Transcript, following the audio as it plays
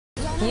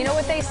You know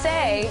what they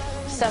say,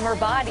 summer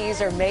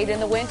bodies are made in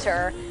the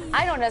winter.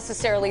 I don't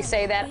necessarily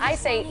say that. I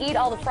say eat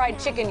all the fried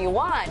chicken you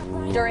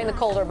want during the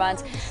colder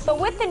months. But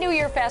with the New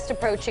Year fast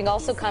approaching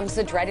also comes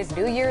the dreaded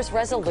New Year's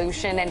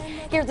resolution. And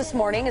here this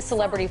morning is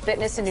celebrity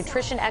fitness and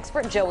nutrition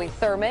expert Joey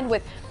Thurman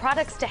with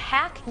products to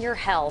hack your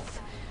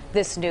health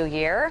this new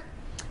year.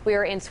 We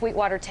are in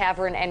Sweetwater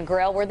Tavern and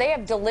Grill, where they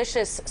have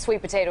delicious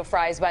sweet potato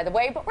fries, by the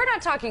way. But we're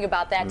not talking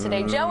about that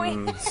today, Joey.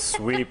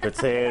 Sweet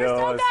potatoes.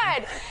 They're so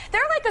good.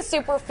 They're like a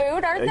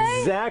superfood, aren't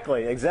they?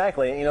 Exactly,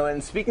 exactly. You know,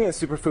 and speaking of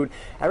superfood,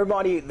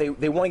 everybody,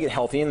 they want to get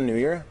healthy in the new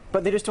year,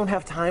 but they just don't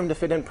have time to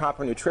fit in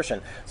proper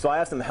nutrition. So I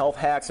have some health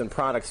hacks and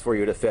products for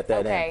you to fit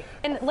that in. Okay.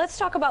 And let's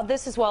talk about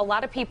this as well. A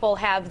lot of people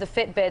have the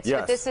Fitbits, yes,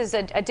 but this is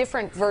a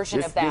different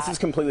version of that. This is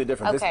completely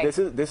different. Okay.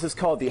 This is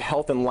called the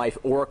Health and Life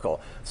Oracle.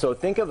 So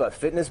think of a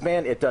fitness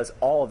band. It does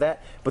all of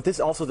that, but this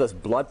also does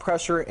blood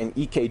pressure and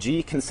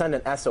EKG. Can send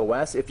an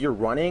SOS if you're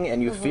running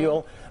and you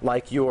feel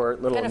like you're a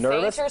little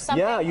nervous. Or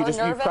something? Yeah, you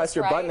nervous, press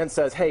your button and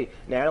says, "Hey,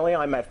 Natalie,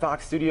 I'm at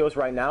Fox Studios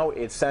right now."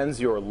 It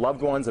sends your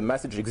loved ones a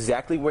message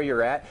exactly where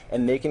you're at,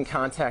 and they can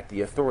contact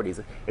the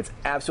authorities. It's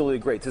absolutely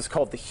great. This is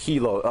called the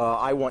Helo.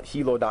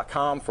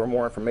 iwanthelo.com for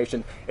more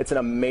information. It's an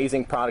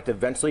amazing product.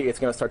 Eventually, it's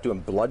going to start doing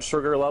blood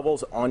sugar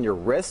levels on your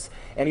wrists,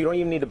 and you don't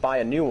even need to buy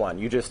a new one.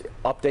 You just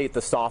update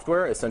the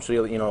software,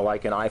 essentially, you know,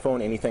 like an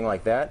iPhone, anything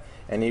like that,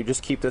 and you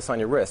just keep this on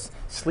your wrist.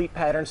 Sleep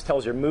patterns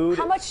tells your mood.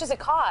 How much does it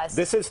cost?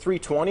 This is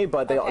 $320,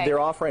 but they're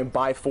offering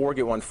buy 4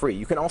 get 1 free.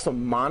 You can also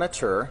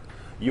monitor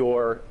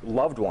your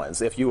loved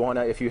ones. If you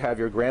have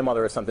your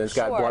grandmother or something that's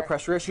got blood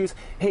pressure issues,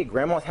 hey,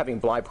 grandma's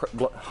having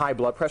high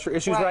blood pressure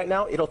issues right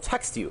now, it'll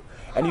text you,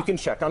 and you can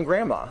check on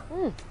grandma.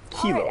 All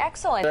right,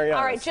 excellent.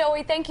 All right,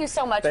 Joey, thank you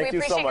so much. We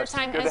appreciate your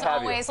time as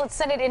always. Let's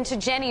send it into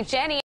Jenny.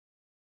 Jenny.